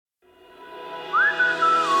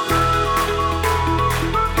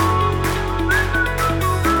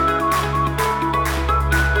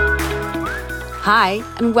Hi,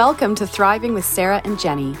 and welcome to Thriving with Sarah and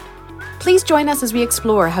Jenny. Please join us as we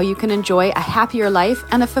explore how you can enjoy a happier life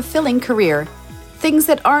and a fulfilling career, things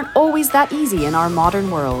that aren't always that easy in our modern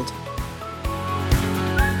world.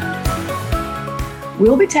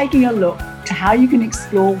 We'll be taking a look to how you can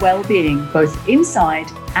explore well-being both inside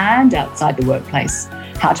and outside the workplace,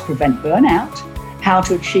 how to prevent burnout, how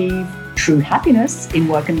to achieve true happiness in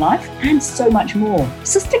work and life, and so much more.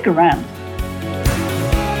 So stick around.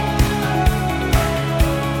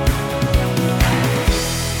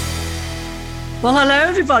 Well, hello,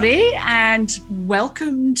 everybody, and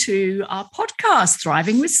welcome to our podcast,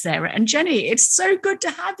 Thriving with Sarah and Jenny. It's so good to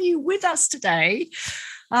have you with us today.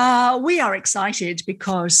 We are excited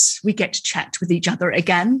because we get to chat with each other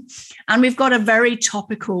again, and we've got a very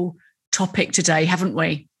topical topic today, haven't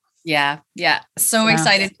we? Yeah. So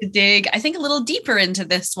excited to dig, I think, a little deeper into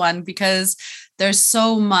this one because there's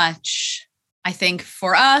so much, I think,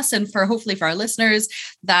 for us and for hopefully for our listeners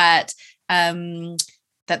that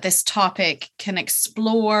that this topic can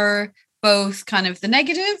explore both kind of the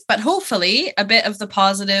negative, but hopefully a bit of the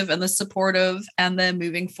positive and the supportive and the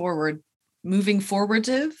moving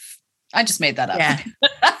forwardive. I just made that up. Yeah.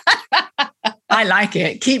 I like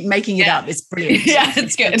it. Keep making it up. It's brilliant. Yeah,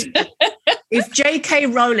 it's good. If J.K.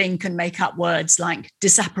 Rowling can make up words like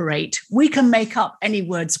disapparate, we can make up any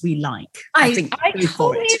words we like. I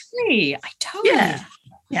totally agree.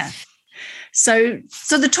 Yeah. So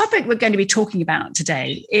the topic we're going to be talking about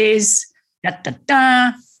today is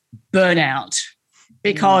burnout,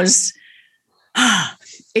 because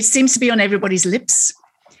it seems to be on everybody's lips.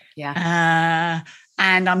 Yeah.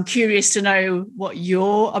 And I'm curious to know what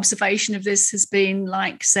your observation of this has been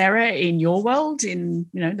like, Sarah, in your world, in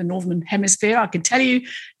the Northern Hemisphere. I can tell you,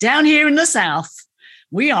 down here in the South,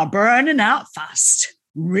 we are burning out fast,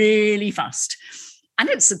 really fast. And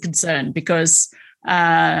it's a concern because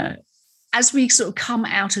as we sort of come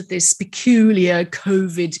out of this peculiar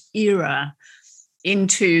COVID era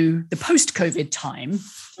into the post-COVID time,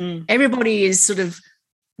 everybody is sort of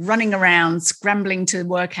running around, scrambling to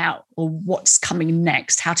work out what's coming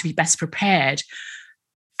next, how to be best prepared.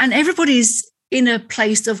 And everybody's in a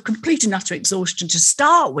place of complete and utter exhaustion to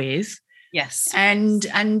start with. Yes. And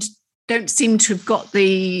don't seem to have got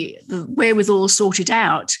the wherewithal sorted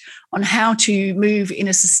out on how to move in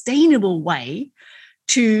a sustainable way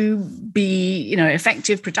to be,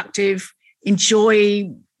 effective, productive,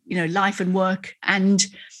 enjoy, life and work. And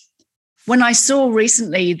when I saw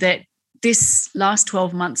recently that this last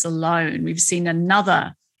 12 months alone, we've seen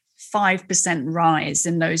another 5% rise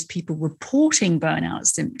in those people reporting burnout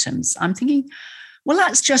symptoms, I'm thinking, well,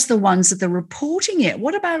 that's just the ones that are reporting it.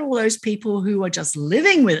 What about all those people who are just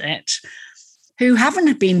living with it, who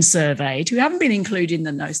haven't been surveyed, who haven't been included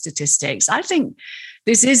in those statistics? I think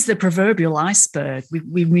this is the proverbial iceberg.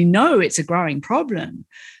 We know it's a growing problem,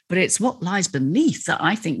 but it's what lies beneath that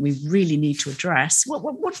I think we really need to address.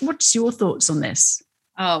 What's your thoughts on this?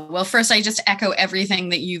 Oh, well, first, I just echo everything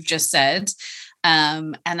that you've just said.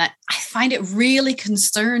 And I find it really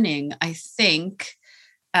concerning, I think,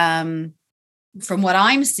 from what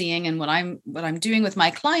I'm seeing and what I'm doing with my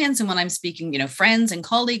clients and when I'm speaking, friends and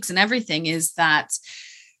colleagues and everything, is that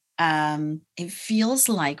it feels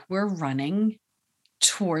like we're running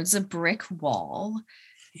towards a brick wall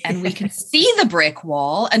and we can see the brick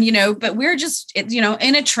wall and, but we're just,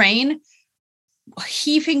 in a train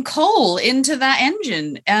heaping coal into that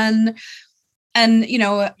engine. And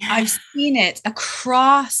I've seen it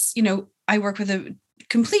across, I work with a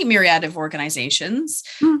complete myriad of organizations,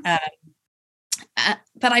 but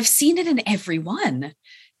I've seen it in every one.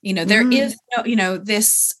 There is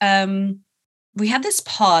this, we had this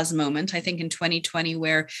pause moment, I think, in 2020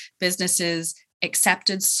 where businesses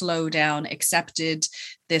accepted slowdown, accepted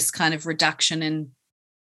this kind of reduction in,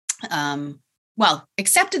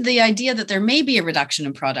 accepted the idea that there may be a reduction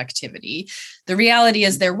in productivity. The reality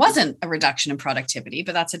is there wasn't a reduction in productivity,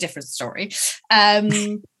 but that's a different story.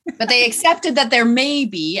 But they accepted that there may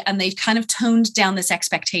be, and they kind of toned down this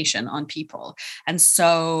expectation on people. And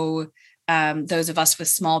so those of us with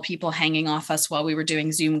small people hanging off us while we were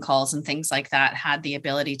doing Zoom calls and things like that had the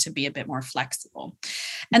ability to be a bit more flexible.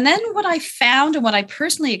 And then what I found and what I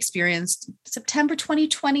personally experienced, September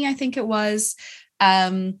 2020, I think it was,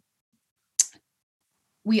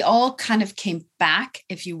 we all kind of came back,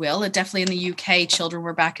 if you will. Definitely in the UK, children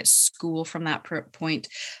were back at school from that point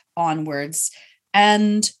onwards.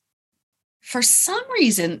 And for some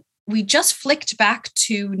reason, we just flicked back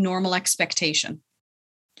to normal expectation.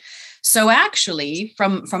 So actually,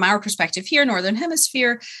 from our perspective here, Northern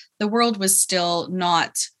Hemisphere, the world was still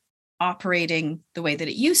not operating the way that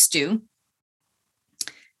it used to,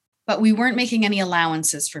 but we weren't making any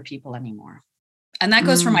allowances for people anymore. And that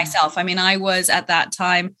goes for myself. I mean, I was at that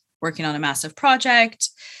time working on a massive project,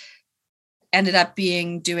 ended up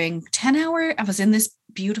doing 10-hour. I was in this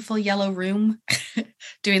beautiful yellow room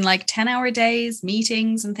doing like 10-hour days,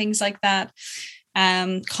 meetings and things like that,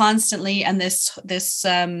 constantly. And this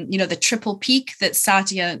the triple peak that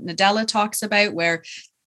Satya Nadella talks about, where,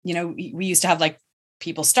 we used to have like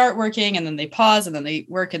people start working and then they pause and then they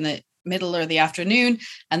work in the middle or the afternoon.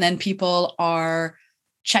 And then people are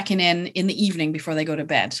checking in the evening before they go to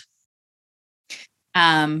bed.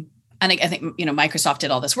 And I think, Microsoft did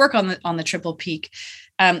all this work on the triple peak.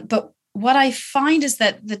 But what I find is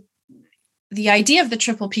that the idea of the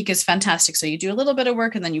triple peak is fantastic. So you do a little bit of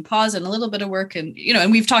work and then you pause and a little bit of work, and,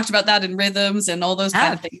 and we've talked about that in rhythms and all those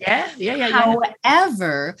kind of things. Yeah.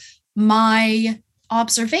 However, my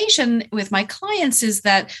observation with my clients is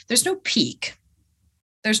that there's no peak.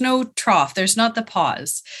 There's no trough. There's not the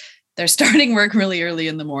pause. They're starting work really early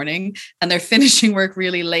in the morning and they're finishing work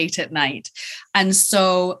really late at night. And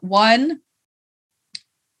so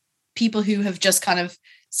people who have just kind of,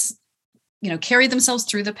 carried themselves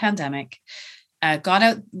through the pandemic, got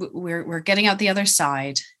out, we're getting out the other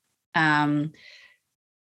side.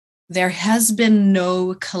 There has been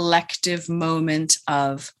no collective moment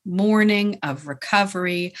of mourning, of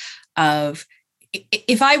recovery, of,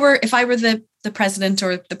 if I were the president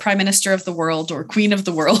or the prime minister of the world or queen of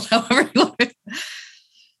the world, however you want it,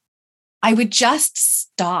 I would just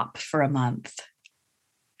stop for a month.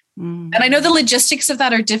 And I know the logistics of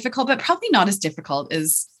that are difficult, but probably not as difficult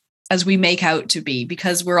as we make out to be,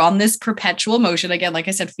 because we're on this perpetual motion. Again, like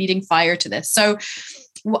I said, feeding fire to this. So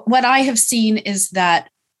what I have seen is that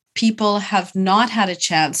people have not had a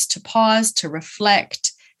chance to pause, to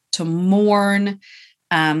reflect, to mourn,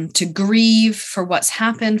 to grieve for what's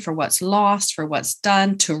happened, for what's lost, for what's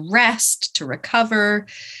done, to rest, to recover.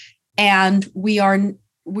 And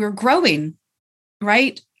we're growing,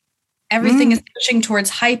 right? Everything is pushing towards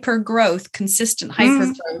hyper growth, consistent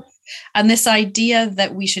hyper growth. And this idea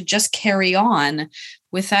that we should just carry on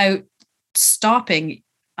without stopping,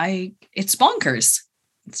 it's bonkers.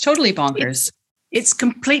 It's totally bonkers. It's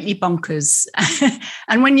completely bonkers.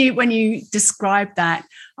 And when you described that,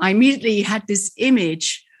 I immediately had this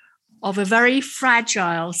image of a very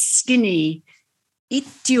fragile, skinny,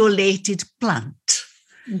 etiolated plant.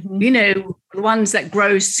 The ones that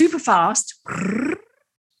grow super fast.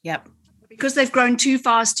 Yep. Because they've grown too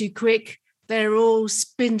fast, too quick, they're all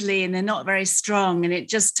spindly and they're not very strong. And it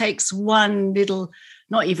just takes one little,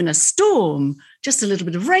 not even a storm, just a little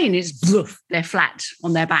bit of rain. It's bloof, they're flat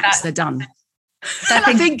on their backs, they're done.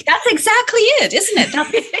 I think that's exactly it, isn't it?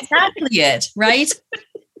 That's exactly it, right?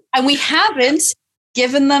 And we haven't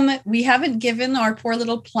given our poor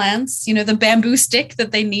little plants, the bamboo stick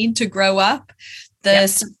that they need to grow up, the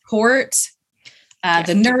support,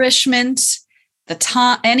 the nourishment, the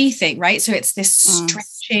time, anything, right? So it's this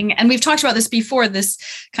stretching, and we've talked about this before, this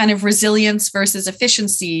kind of resilience versus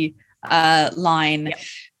efficiency line.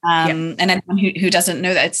 And anyone who doesn't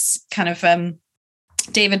know that, it's kind of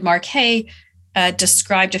David Marquet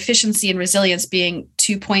described efficiency and resilience being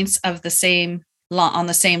 2 points of the same on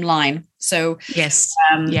the same line. So yes.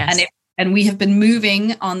 And we have been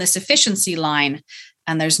moving on this efficiency line,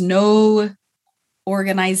 and there's no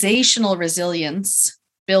organizational resilience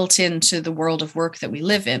built into the world of work that we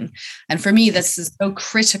live in. And for me, this is so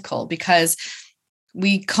critical, because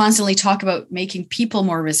we constantly talk about making people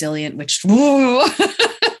more resilient, which we could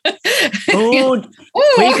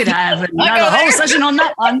have another whole session on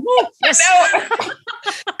that one. Yes.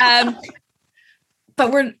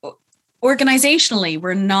 But we're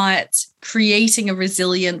not creating a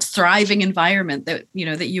resilient, thriving environment that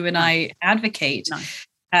you and I advocate.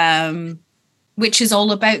 No. Which is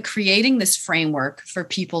all about creating this framework for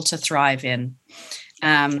people to thrive in.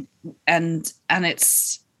 And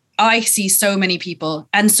I see so many people,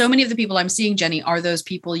 and so many of the people I'm seeing, Jenny, are those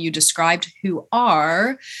people you described who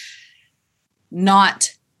are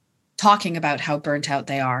not talking about how burnt out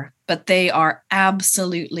they are, but they are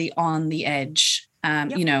absolutely on the edge.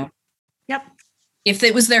 If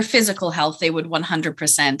it was their physical health, they would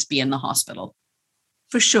 100% be in the hospital.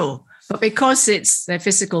 For sure. But because it's their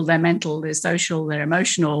physical, their mental, their social, their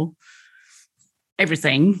emotional,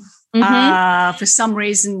 everything, for some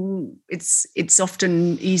reason, it's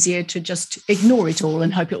often easier to just ignore it all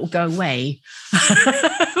and hope it will go away,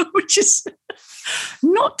 which is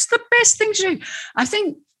not the best thing to do. I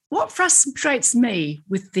think what frustrates me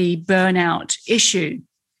with the burnout issue,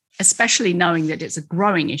 especially knowing that it's a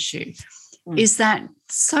growing issue, is that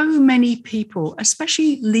so many people,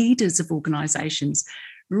 especially leaders of organizations,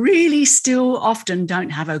 really still often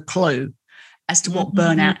don't have a clue as to what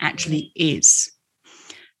burnout actually is.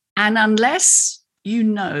 And unless you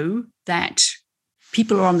know that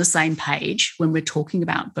people are on the same page when we're talking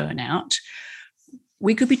about burnout.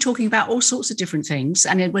 We could be talking about all sorts of different things,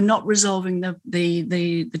 and we're not resolving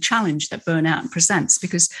the challenge that burnout presents,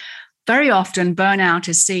 because very often burnout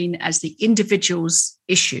is seen as the individual's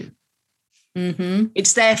issue. Mm-hmm.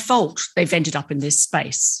 It's their fault they've ended up in this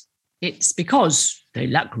space. It's because they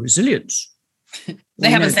lack resilience. They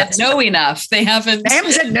haven't said no enough. They haven't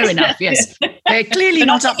said no enough, yes. They're clearly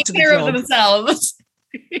not up to the job. Of themselves.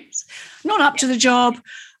 Not up to the job.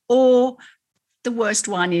 Or the worst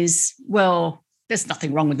one is, well, there's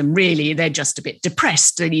nothing wrong with them, really. They're just a bit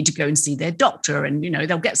depressed. They need to go and see their doctor, and,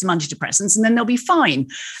 they'll get some antidepressants and then they'll be fine.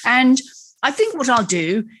 And I think what I'll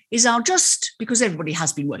do is because everybody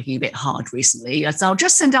has been working a bit hard recently, I'll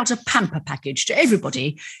just send out a pamper package to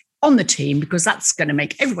everybody on the team, because that's going to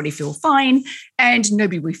make everybody feel fine and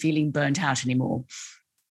nobody will be feeling burnt out anymore.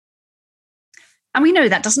 And we know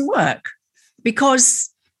that doesn't work, because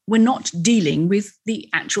we're not dealing with the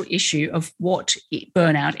actual issue of what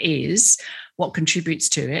burnout is, what contributes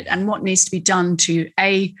to it, and what needs to be done to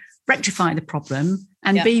A, rectify the problem,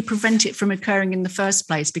 and B, prevent it from occurring in the first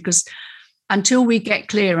place. Because until we get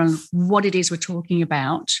clear on what it is we're talking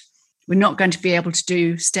about, we're not going to be able to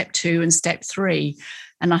do step 2 and step 3.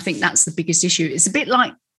 And I think that's the biggest issue. It's a bit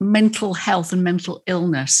like mental health and mental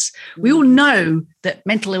illness. We all know that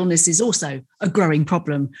mental illness is also a growing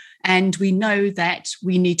problem, and we know that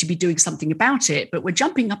we need to be doing something about it, but we're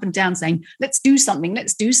jumping up and down saying, let's do something,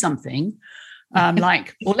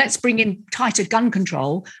 or let's bring in tighter gun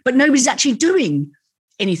control, but nobody's actually doing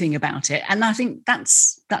anything about it. And I think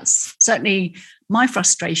that's certainly my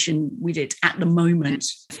frustration with it at the moment.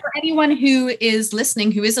 For anyone who is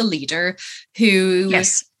listening, who is a leader, who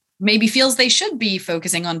maybe feels they should be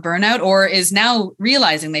focusing on burnout, or is now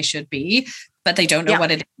realizing they should be, but they don't know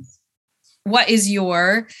what it is. What is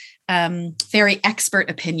your very expert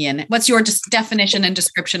opinion? What's your definition and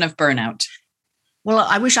description of burnout? Well,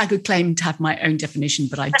 I wish I could claim to have my own definition,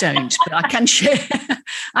 but I don't. But I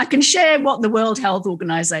can share what the World Health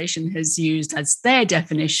Organization has used as their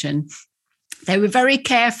definition. They were very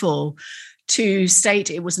careful to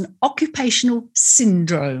state it was an occupational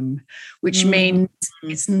syndrome, which means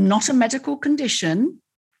it's not a medical condition.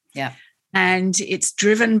 Yeah. And it's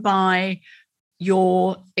driven by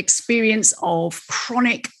your experience of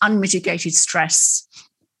chronic unmitigated stress,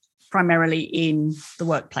 primarily in the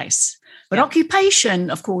workplace. But occupation,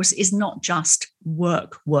 of course, is not just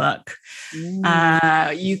work.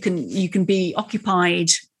 You can be occupied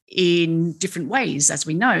in different ways, as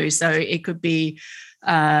we know. So it could be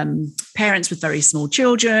parents with very small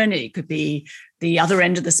children. It could be the other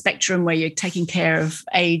end of the spectrum where you're taking care of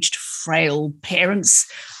aged, frail parents.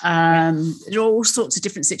 There are all sorts of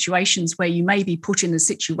different situations where you may be put in a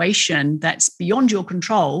situation that's beyond your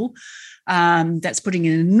control, that's putting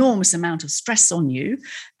an enormous amount of stress on you,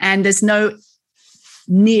 and there's no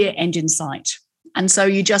near end in sight. And so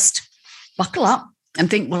you just buckle up and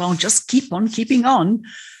think, well, I'll just keep on keeping on,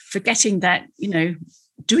 forgetting that,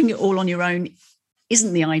 doing it all on your own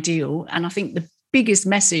isn't the ideal. And I think the biggest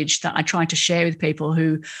message that I try to share with people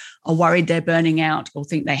who are worried they're burning out, or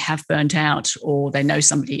think they have burnt out, or they know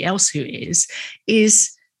somebody else who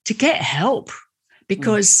is to get help,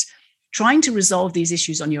 because trying to resolve these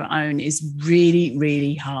issues on your own is really,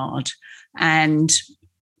 really hard. And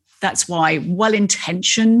that's why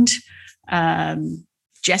well-intentioned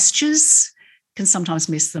gestures can sometimes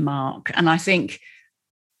miss the mark. And I think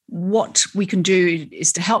what we can do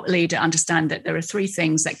is to help a leader understand that there are 3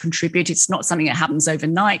 things that contribute. It's not something that happens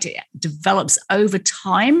overnight. It develops over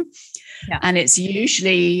time. Yeah. And it's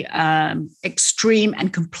usually extreme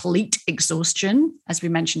and complete exhaustion, as we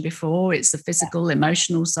mentioned before. It's the physical,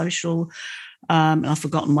 emotional, social, I've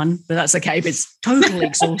forgotten one, but that's okay. But it's total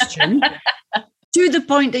exhaustion to the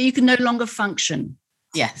point that you can no longer function.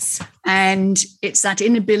 Yes. And it's that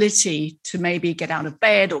inability to maybe get out of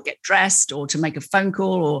bed or get dressed or to make a phone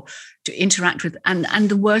call or to interact with. And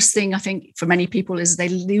the worst thing, I think, for many people is they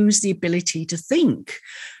lose the ability to think.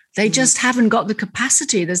 They just haven't got the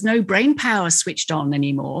capacity. There's no brain power switched on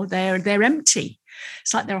anymore. They're empty.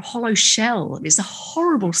 It's like they're a hollow shell. It's a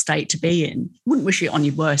horrible state to be in. Wouldn't wish it on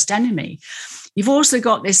your worst enemy. You've also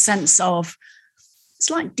got this sense of, it's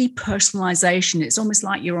like depersonalization. It's almost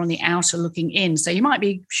like you're on the outer looking in. So you might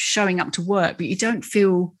be showing up to work, but you don't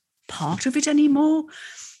feel part of it anymore.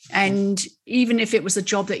 And even if it was a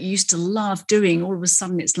job that you used to love doing, all of a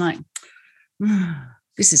sudden it's like,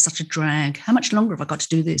 this is such a drag. How much longer have I got to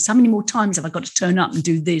do this? How many more times have I got to turn up and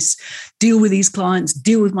do this, deal with these clients,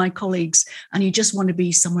 deal with my colleagues? And you just want to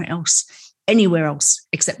be somewhere else, anywhere else,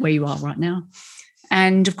 except where you are right now.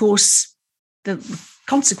 And of course, the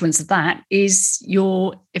consequence of that is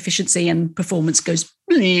your efficiency and performance goes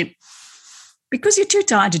bleh, because you're too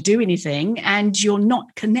tired to do anything and you're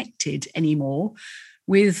not connected anymore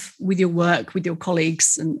with your work, with your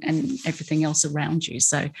colleagues and everything else around you.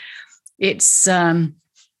 So it's a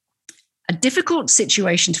difficult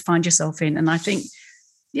situation to find yourself in. And I think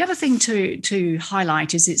the other thing to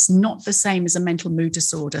highlight is it's not the same as a mental mood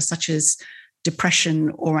disorder, such as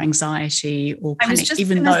depression or anxiety or panic,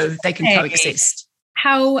 even though they can coexist.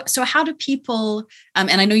 How do people, and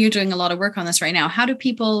I know you're doing a lot of work on this right now, how do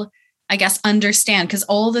people, I guess, understand? Because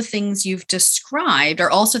all the things you've described are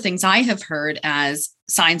also things I have heard as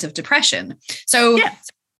signs of depression. So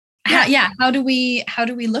how do we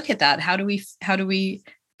look at that? How do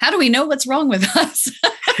we know what's wrong with us?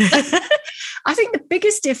 I think the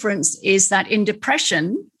biggest difference is that in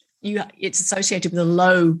depression, it's associated with a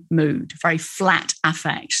low mood, very flat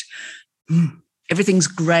affect. Everything's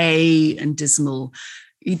grey and dismal.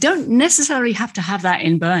 You don't necessarily have to have that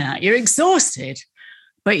in burnout. You're exhausted,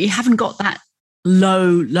 but you haven't got that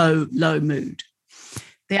low mood.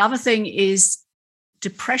 The other thing is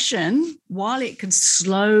depression, while it can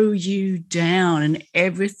slow you down and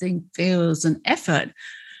everything feels an effort,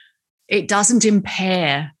 it doesn't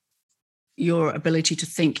impair your ability to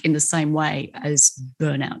think in the same way as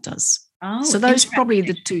burnout does. Oh, so those are probably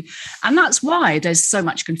the two. And that's why there's so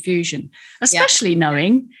much confusion, especially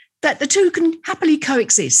knowing that the two can happily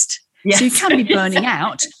coexist. Yes. So you can be burning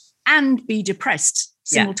out and be depressed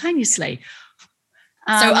simultaneously.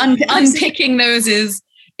 So unpicking those is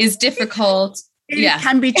difficult. It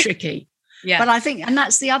can be tricky. Yeah. But I think, and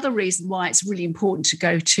that's the other reason why it's really important to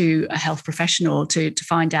go to a health professional to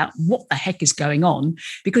find out what the heck is going on.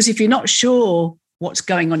 Because if you're not sure what's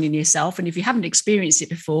going on in yourself, and if you haven't experienced it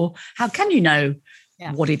before, how can you know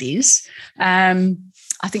what it is?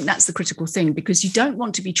 I think that's the critical thing, because you don't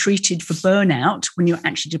want to be treated for burnout when you're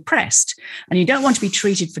actually depressed. And you don't want to be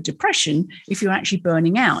treated for depression if you're actually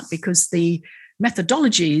burning out, because the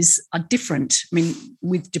methodologies are different. I mean,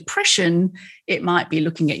 with depression, it might be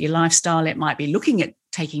looking at your lifestyle. It might be looking at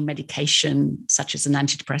taking medication, such as an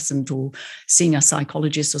antidepressant, or seeing a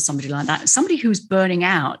psychologist or somebody like that. Somebody who's burning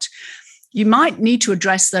out, you might need to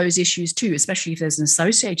address those issues too, especially if there's an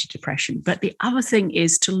associated depression. But the other thing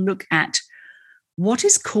is to look at what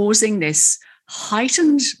is causing this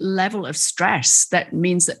heightened level of stress that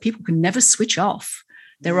means that people can never switch off.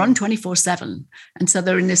 They're on 24/7. And so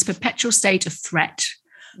they're in this perpetual state of threat,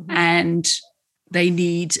 and they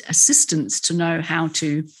need assistance to know how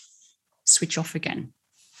to switch off again.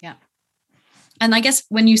 Yeah. And I guess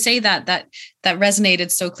when you say that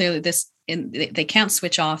resonated so clearly, they can't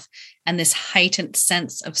switch off, and this heightened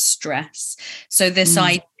sense of stress. So this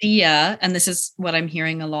idea, and this is what I'm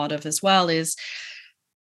hearing a lot of as well, is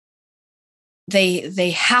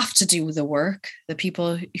they have to do the work. The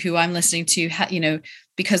people who I'm listening to,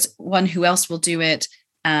 because who else will do it,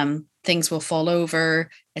 things will fall over,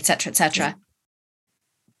 et cetera, et cetera. Yeah.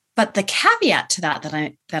 But the caveat to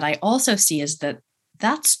that I also see is that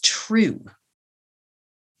that's true.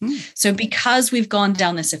 So because we've gone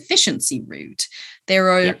down this efficiency route,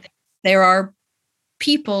 there are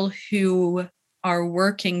people who are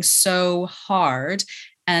working so hard,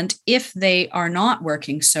 and if they are not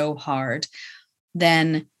working so hard,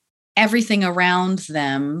 then everything around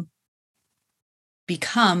them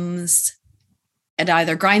becomes, it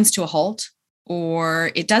either grinds to a halt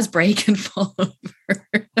or it does break and fall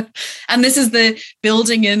over. And this is the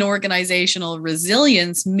building in organizational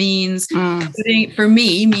resilience means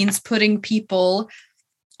putting people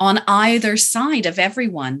on either side of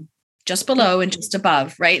everyone, just below and just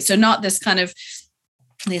above, right? So not this kind of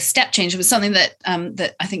this step change. It was something that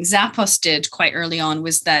that I think Zappos did quite early on,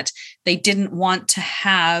 was that they didn't want to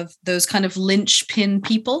have those kind of linchpin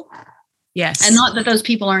people. Yes. And not that those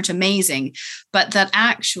people aren't amazing, but that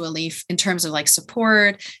actually in terms of like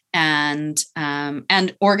support and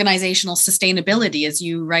organizational sustainability, as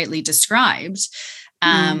you rightly described,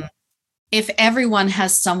 if everyone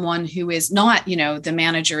has someone who is not, the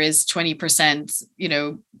manager is 20%,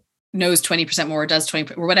 knows 20% more, does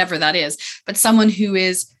 20% or whatever that is, but someone who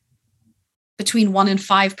is between 1% and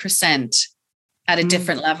 5% at a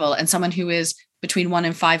different level, and someone who is between 1%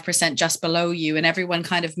 and 5% just below you, and everyone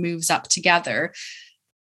kind of moves up together,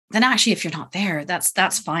 then actually, if you're not there,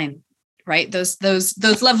 that's fine, right? Those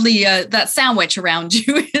lovely, that sandwich around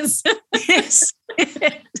you is yes.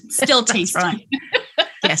 still tasty. Right.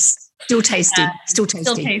 Yes. Still tasty. Still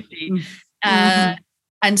tasty.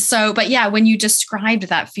 And so, but yeah, when you described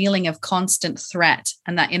that feeling of constant threat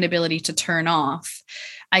and that inability to turn off,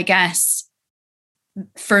 I guess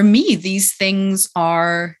for me, these things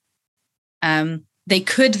are, they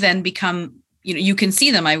could then become you can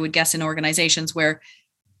see them, I would guess, in organizations where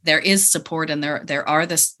there is support and there are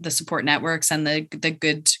the support networks and the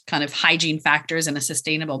good kind of hygiene factors in a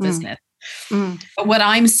sustainable business. But what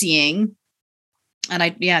I'm seeing,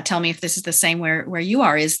 and tell me if this is the same where you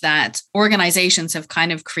are, is that organizations have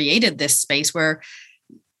kind of created this space where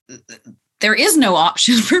there is no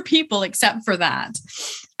option for people except for that.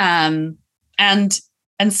 And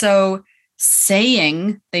so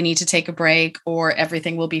saying they need to take a break or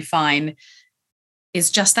everything will be fine is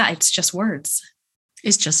just that. It's just words.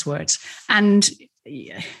 It's just words. And you've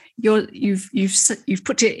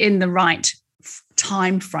put it in the right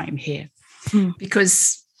time frame here,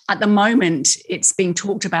 because at the moment it's being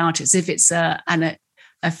talked about as if it's an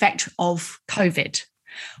effect of COVID.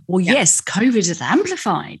 Well, yes, COVID has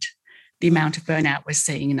amplified the amount of burnout we're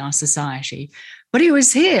seeing in our society, but it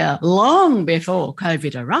was here long before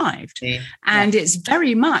COVID arrived. And it's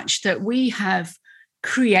very much that we have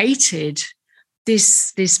created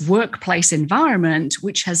this workplace environment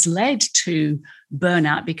which has led to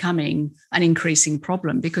burnout becoming an increasing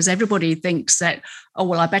problem, because everybody thinks that, oh,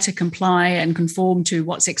 well, I better comply and conform to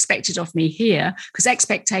what's expected of me here, because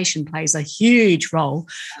expectation plays a huge role,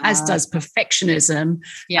 as does perfectionism,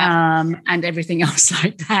 and everything else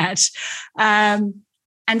like that.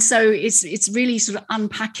 And so it's really sort of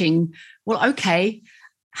unpacking, well, okay,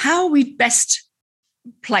 how are we best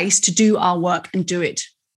placed to do our work and do it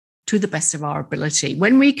to the best of our ability?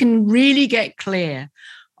 When we can really get clear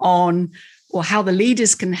on, or how the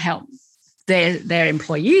leaders can help their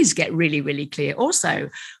employees get really, really clear. Also,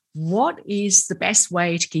 what is the best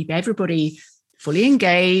way to keep everybody fully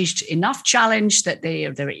engaged, enough challenged that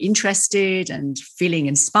they're interested and feeling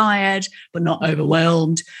inspired, but not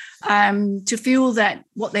overwhelmed, to feel that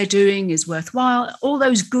what they're doing is worthwhile, all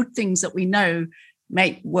those good things that we know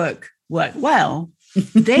make work well,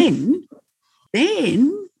 then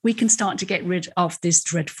we can start to get rid of this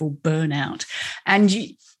dreadful burnout. And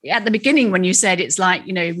at the beginning, when you said it's like,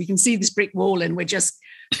 we can see this brick wall and we're just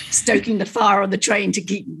stoking the fire on the train to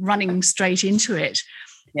keep running straight into it.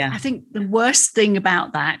 Yeah. I think the worst thing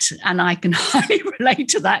about that, and I can highly relate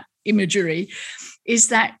to that imagery, is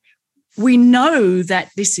that we know that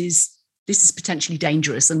this is potentially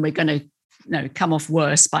dangerous and we're going to come off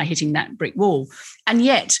worse by hitting that brick wall. And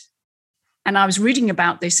yet, and I was reading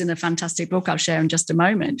about this in a fantastic book I'll share in just a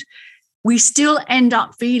moment, we still end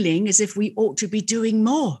up feeling as if we ought to be doing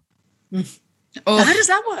more. Oh. Now, how does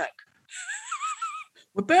that work?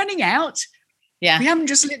 We're burning out. Yeah. We haven't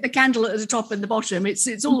just lit the candle at the top and the bottom.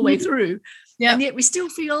 It's all the way through. Yeah. And yet we still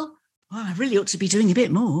feel, I really ought to be doing a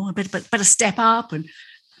bit more. I better step up and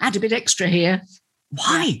add a bit extra here.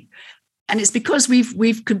 Why? Yeah. And it's because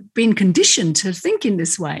we've been conditioned to think in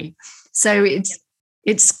this way. So it's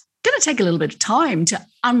going to take a little bit of time to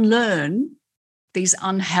unlearn these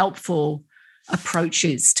unhelpful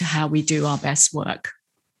approaches to how we do our best work.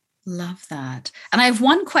 Love that. And I have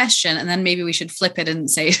one question, and then maybe we should flip it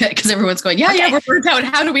and say, because everyone's going, we're burnt out.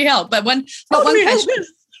 How do we help? But one question,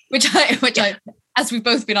 which I, as we've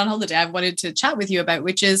both been on holiday, I've wanted to chat with you about,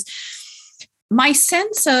 which is my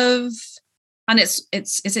sense of, and is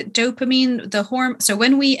it dopamine, the hormone? So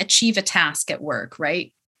when we achieve a task at work,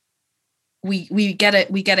 right? We get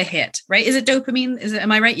a hit, right? Is it dopamine?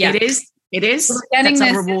 Am I right? Yeah, it is. It is. So we're getting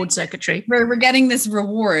That's our reward circuitry. We're getting this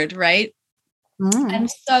reward, right? And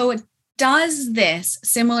so does this,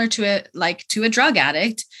 similar to a drug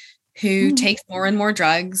addict who takes more and more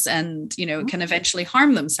drugs and, can eventually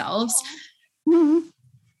harm themselves.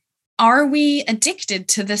 Are we addicted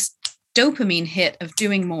to this dopamine hit of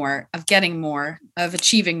doing more, of getting more, of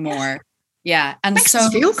achieving more? Yeah. And makes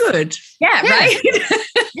us feel good. Yeah. Right.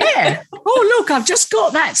 Yeah. Oh, look, I've just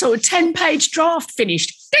got that sort of 10-page draft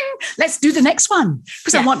finished. Ding! Let's do the next one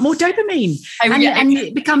because I want more dopamine. And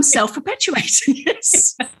it becomes self-perpetuating.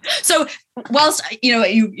 Yes. So whilst,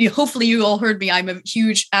 you hopefully you all heard me, I'm a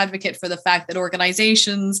huge advocate for the fact that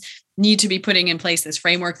organizations need to be putting in place this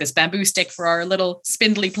framework, this bamboo stick for our little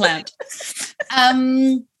spindly plant.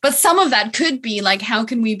 But some of that could be like, how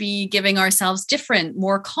can we be giving ourselves different,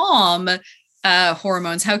 more calm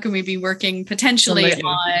hormones? How can we be working potentially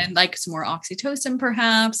on like some more oxytocin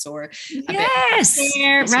perhaps, or a bit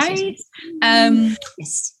there, right?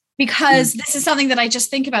 Yes. Because this is something that I just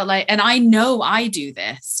think about, like, and I know I do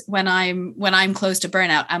this when I'm close to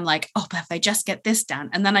burnout. I'm like, oh, but if I just get this done,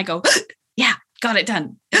 and then I go, yeah, got it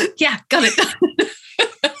done. Yeah, got it done.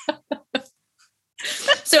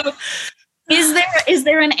 So is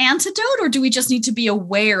there an antidote, or do we just need to be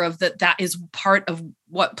aware of that is part of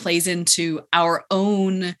what plays into our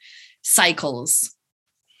own cycles?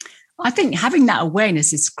 I think having that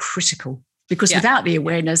awareness is critical, because without the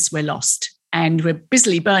awareness, we're lost. and we're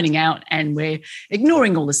busily burning out and we're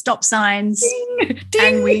ignoring all the stop signs. Ding,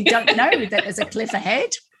 ding. And we don't know that there's a cliff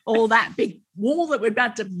ahead or that big wall that we're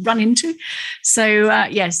about to run into. So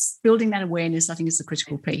yes, building that awareness, I think, is the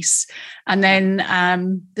critical piece. And then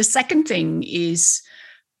the second thing is,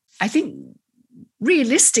 I think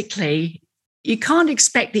realistically, you can't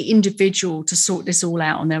expect the individual to sort this all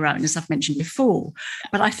out on their own, as I've mentioned before.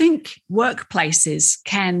 But I think workplaces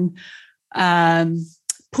can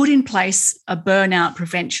put in place a burnout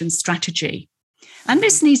prevention strategy. And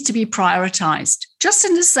this needs to be prioritized just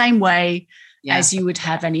in the same way as you would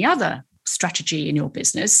have any other strategy in your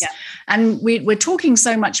business. And we're talking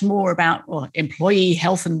so much more about employee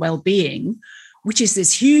health and well-being, which is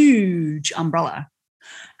this huge umbrella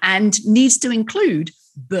and needs to include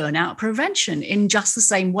burnout prevention in just the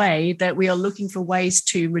same way that we are looking for ways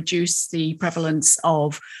to reduce the prevalence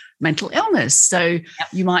of mental illness. So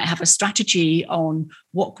you might have a strategy on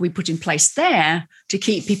what we put in place there to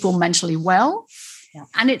keep people mentally well.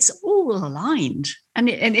 And it's all aligned. And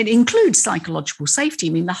it includes psychological safety.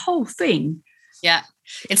 I mean, the whole thing. Yeah.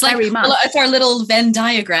 It's like it's our little Venn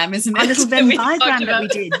diagram, isn't it? Our little Venn diagram that we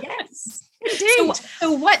did. Yes. Indeed.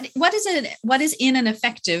 So what is in an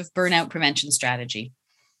effective burnout prevention strategy?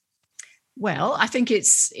 Well, I think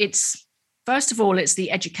it's first of all, it's the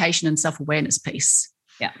education and self-awareness piece.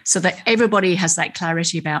 Yeah. So that everybody has that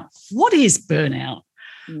clarity about what is burnout.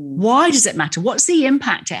 Why does it matter? What's the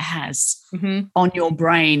impact it has on your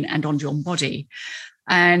brain and on your body?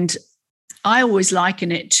 And I always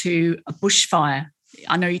liken it to a bushfire.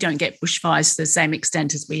 I know you don't get bushfires to the same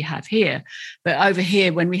extent as we have here, but over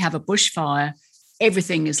here, when we have a bushfire,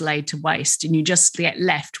 everything is laid to waste and you just get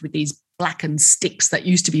left with these blackened sticks that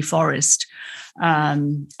used to be forest.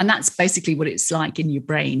 And that's basically what it's like in your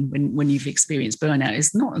brain when you've experienced burnout.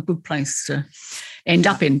 It's not a good place to end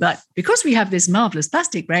up in. But because we have this marvelous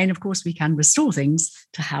plastic brain, of course, we can restore things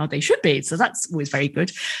to how they should be. So that's always very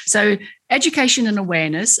good. So education and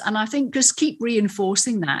awareness. And I think just keep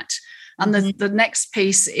reinforcing that. And the next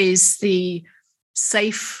piece is the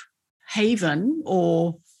safe haven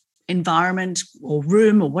or environment or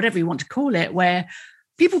room or whatever you want to call it, where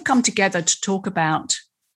people come together to talk about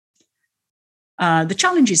the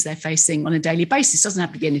challenges they're facing on a daily basis. It doesn't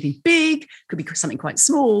have to be anything big, could be something quite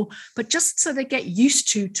small, but just so they get used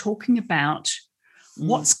to talking about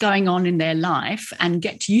what's going on in their life and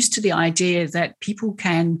get used to the idea that people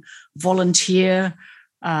can volunteer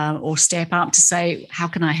or step up to say, how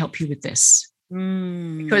can I help you with this?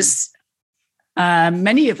 Because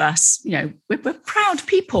many of us, we're proud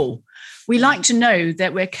people. We like to know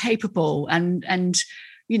that we're capable and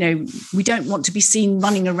we don't want to be seen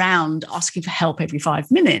running around asking for help every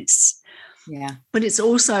 5 minutes. Yeah. But it's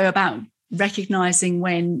also about recognizing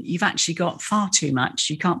when you've actually got far too much,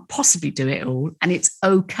 you can't possibly do it all. And it's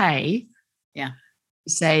okay. Yeah.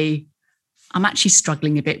 To say, I'm actually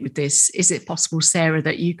struggling a bit with this. Is it possible, Sarah,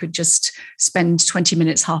 that you could just spend 20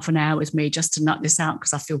 minutes, half an hour with me just to nut this out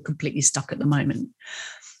because I feel completely stuck at the moment?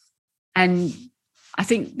 And I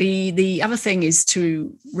think the other thing is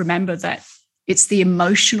to remember that it's the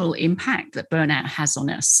emotional impact that burnout has on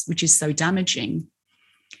us, which is so damaging,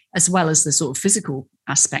 as well as the sort of physical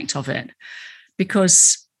aspect of it,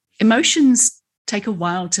 because emotions take a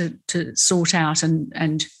while to sort out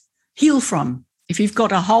and heal from. If you've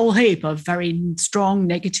got a whole heap of very strong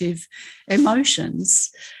negative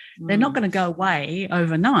emotions, they're not going to go away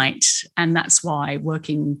overnight. And that's why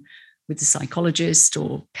working with a psychologist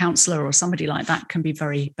or counselor or somebody like that can be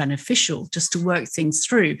very beneficial, just to work things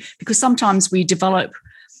through. Because sometimes we develop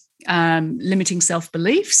limiting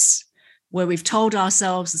self-beliefs where we've told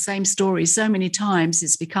ourselves the same story so many times,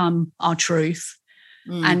 it's become our truth.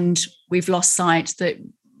 And we've lost sight that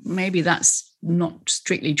maybe that's not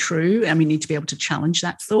strictly true. And we need to be able to challenge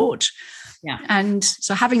that thought. Yeah. And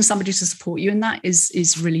so having somebody to support you in that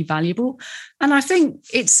is really valuable. And I think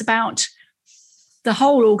it's about the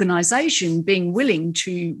whole organization being willing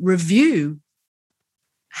to review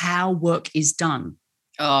how work is done.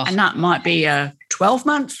 And that might be a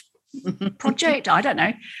 12-month project, I don't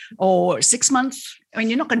know, or 6 months. I mean,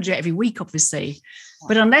 you're not going to do it every week, obviously.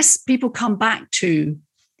 But unless people come back to,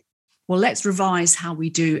 well, let's revise how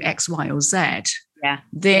we do X, Y, or Z,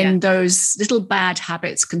 then those little bad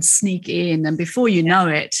habits can sneak in. And before you know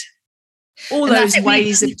it, all those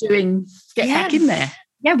ways of doing get back in there.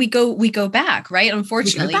 Yeah, we go back, right?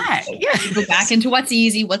 Unfortunately, we go back into what's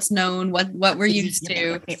easy, what's known, what we're used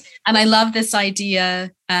to. And I love this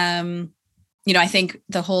idea. I think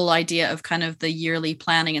the whole idea of kind of the yearly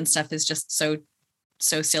planning and stuff is just so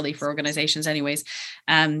silly for organizations, anyways.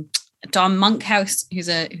 Don Monkhouse, who's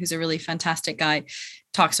a really fantastic guy,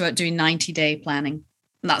 talks about doing 90-day planning.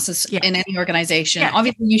 That's in any organization. Yeah.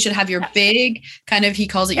 Obviously, you should have your big kind of, he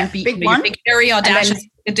calls it your big hairy,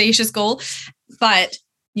 audacious goal. But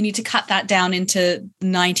you need to cut that down into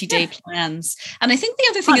 90-day plans. And I think the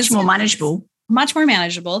other thing is much more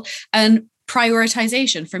manageable. And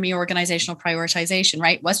prioritization, for me, organizational prioritization,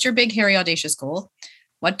 right? What's your big, hairy, audacious goal?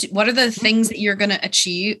 What are the things that you're going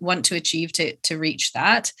to want to achieve to reach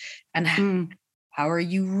that? And how are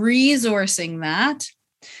you resourcing that?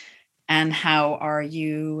 And how are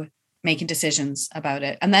you making decisions about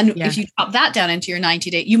it? And then if you drop that down into your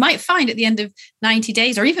 90-day, you might find at the end of 90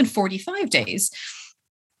 days or even 45 days,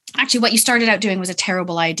 actually what you started out doing was a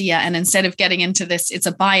terrible idea. And instead of getting into this, it's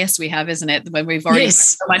a bias we have, isn't it? When we've already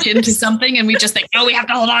so much into something and we just think, oh, we have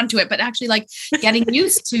to hold on to it. But actually like getting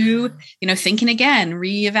used to, thinking again,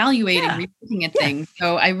 reevaluating, rethinking at things.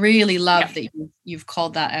 So I really love that you've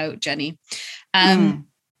called that out, Jenny.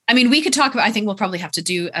 I mean, we could talk about, I think we'll probably have to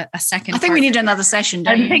do a second. I think we need another session.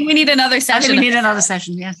 I think we need another session.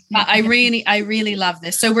 Yeah. I really love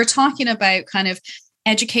this. So we're talking about kind of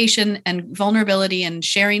education and vulnerability and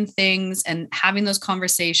sharing things and having those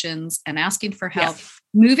conversations and asking for help,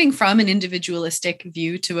 moving from an individualistic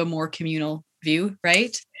view to a more communal view,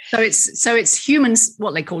 right? So it's humans,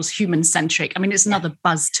 what they call human centric. I mean, it's another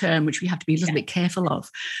buzz term, which we have to be a little bit careful of,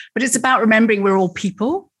 but it's about remembering we're all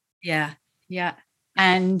people. Yeah. Yeah.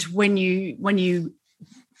 And when you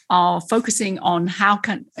are focusing on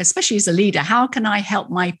especially as a leader, how can I help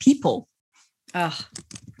my people? And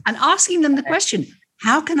asking them the question,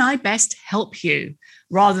 how can I best help you?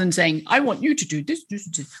 Rather than saying, I want you to do this,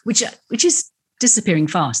 which is disappearing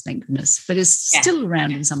fast, thank goodness, but is still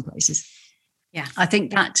around in some places. Yeah. I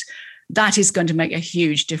think that is going to make a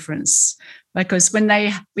huge difference, because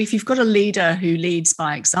if you've got a leader who leads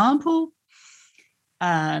by example,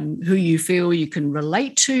 who you feel you can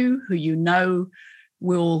relate to, who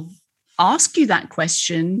will ask you that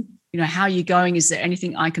question, how are you going? Is there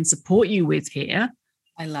anything I can support you with here?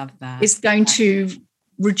 I love that. It's going to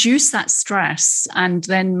reduce that stress and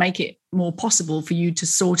then make it more possible for you to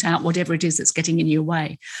sort out whatever it is that's getting in your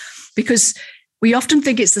way. Because we often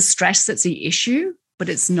think it's the stress that's the issue, but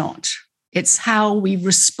it's not. It's how we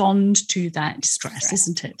respond to that stress,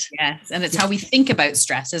 isn't it? Yes. And it's how we think about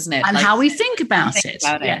stress, isn't it? And how we think about it.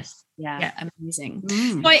 Yes. Yeah. Amazing.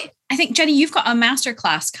 So I think, Jenny, you've got a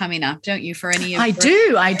masterclass coming up, don't you? For any of I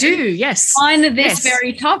do. Yes. On this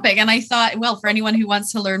very topic. And I thought, well, for anyone who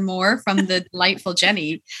wants to learn more from the delightful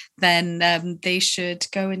Jenny, then they should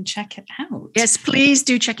go and check it out. Yes, please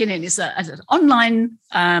do check it in. It's an online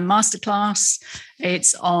masterclass.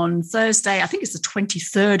 It's on Thursday. I think it's the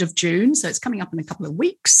 23rd of June. So it's coming up in a couple of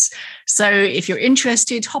weeks. So if you're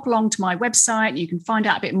interested, hop along to my website. You can find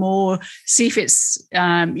out a bit more, see if it's,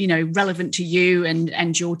 relevant to you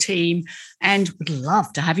and your team. And would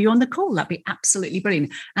love to have you on the call. That'd be absolutely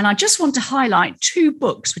brilliant. And I just want to highlight 2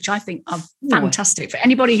 books, which I think are fantastic for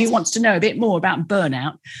anybody who wants to know a bit more about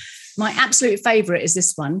burnout. My absolute favorite is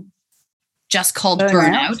this one. Just called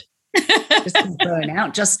Burnout.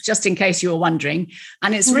 Burnout, just in case you were wondering.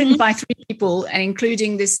 And it's written by 3 people, and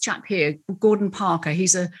including this chap here, Gordon Parker.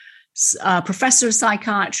 He's a professor of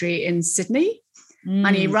psychiatry in Sydney,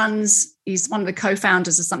 and he's one of the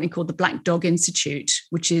co-founders of something called the Black Dog Institute,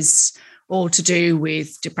 which is all to do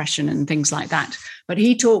with depression and things like that. But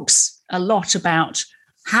he talks a lot about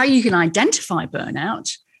how you can identify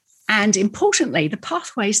burnout, and importantly, the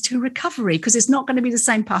pathways to recovery, because it's not going to be the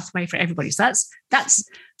same pathway for everybody. So that's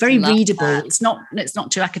very readable. That. It's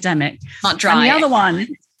not too academic. Not dry. And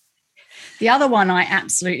the other one I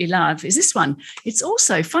absolutely love is this one. It's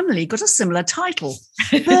also, funnily, got a similar title,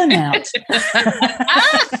 Burnout.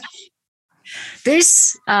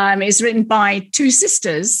 This is written by 2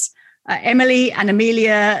 sisters, Emily and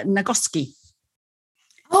Amelia Nagoski.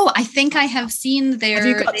 Oh, I think I have seen their.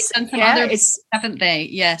 They've done some other, haven't they?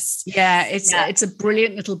 Yes. Yeah, it's a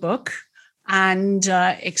brilliant little book, and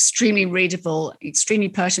extremely readable, extremely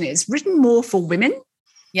pertinent. It's written more for women.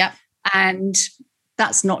 Yeah, and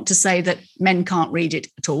that's not to say that men can't read it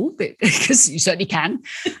at all, because you certainly can.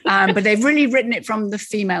 But they've really written it from the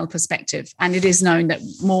female perspective, and it is known that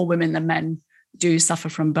more women than men do suffer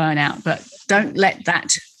from burnout. But don't let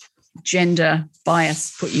that gender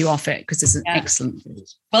bias put you off it, because it's an excellent read.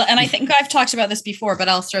 Well, and I think I've talked about this before, but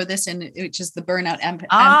I'll throw this in, which is The Burnout Epidemic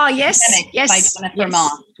by Jennifer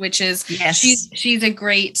Moss, which is she's a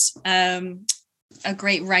great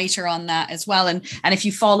writer on that as well. And if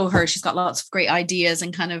you follow her, she's got lots of great ideas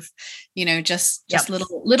and kind of, just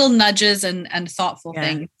little nudges and thoughtful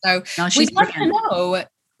things. So we'd love to know,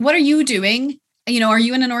 what are you doing? Are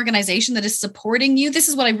you in an organization that is supporting you? This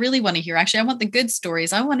is what I really want to hear. Actually, I want the good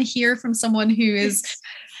stories. I want to hear from someone who is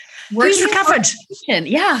Work's recovered.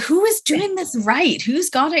 Yeah, who is doing this right? Who's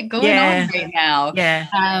got it going on right now? Yeah.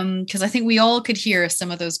 Because I think we all could hear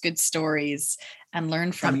some of those good stories and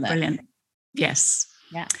learn from them. Brilliant. Yes.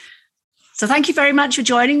 Yeah. So thank you very much for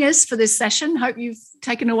joining us for this session. Hope you've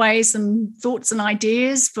taken away some thoughts and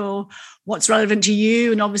ideas for what's relevant to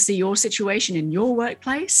you and obviously your situation in your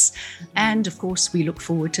workplace. And of course, we look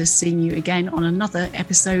forward to seeing you again on another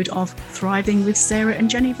episode of Thriving with Sarah and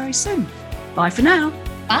Jenny very soon. Bye for now.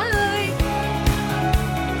 Bye.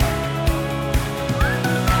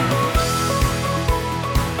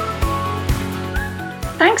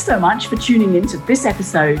 Thanks so much for tuning in to this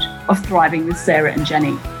episode of Thriving with Sarah and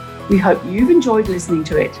Jenny. We hope you've enjoyed listening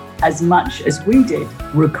to it as much as we did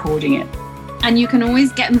recording it. And you can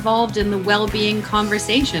always get involved in the well-being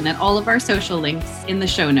conversation at all of our social links in the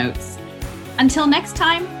show notes. Until next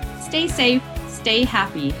time, stay safe, stay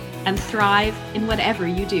happy, and thrive in whatever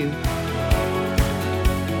you do.